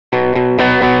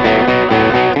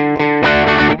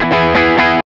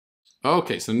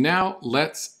Okay, so now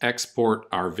let's export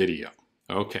our video.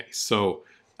 Okay, so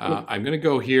I'm going to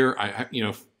go here.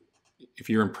 If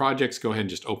you're in projects, go ahead and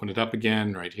just open it up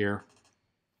again right here.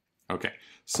 Okay,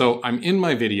 so I'm in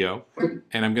my video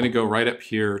and I'm going to go right up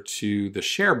here to the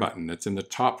share button that's in the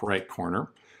top right corner.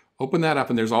 Open that up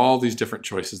and there's all these different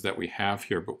choices that we have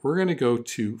here, but we're going to go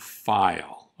to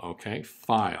File. Okay,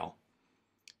 File.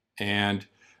 And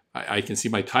I can see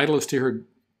my title is here,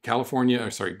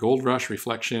 Gold Rush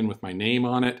Reflection with my name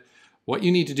on it. What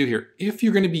you need to do here, if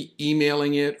you're going to be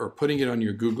emailing it or putting it on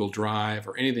your Google Drive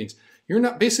or anything, you're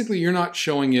not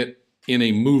showing it in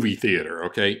a movie theater,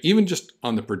 okay? Even just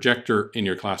on the projector in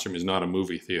your classroom is not a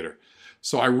movie theater.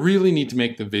 So I really need to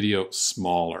make the video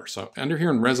smaller. So under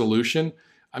here in resolution,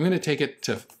 I'm going to take it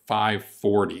to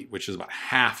 540, which is about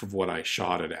half of what I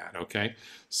shot it at, okay?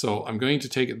 So I'm going to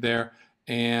take it there,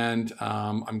 and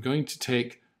I'm going to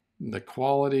take the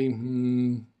quality,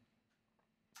 I'm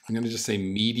going to just say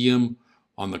medium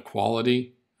on the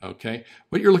quality, okay?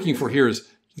 What you're looking for here is,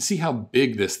 you can see how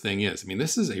big this thing is. I mean,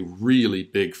 this is a really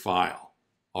big file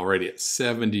already at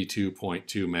 72.2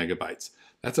 megabytes.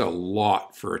 That's a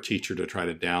lot for a teacher to try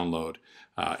to download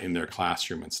in their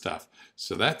classroom and stuff.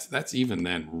 So that's even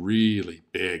then really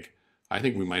big. I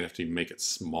think we might have to make it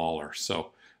smaller.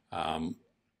 So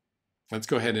let's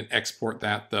go ahead and export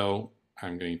that though.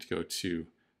 I'm going to go to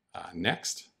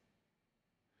Next.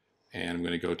 And I'm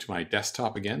going to go to my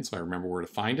desktop again so I remember where to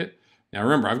find it. Now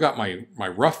remember, I've got my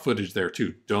rough footage there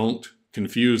too. Don't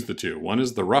confuse the two. One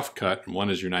is the rough cut and one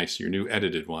is your new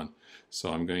edited one.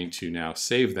 So I'm going to now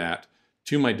save that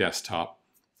to my desktop,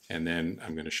 and then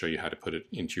I'm going to show you how to put it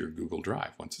into your Google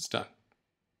Drive once it's done.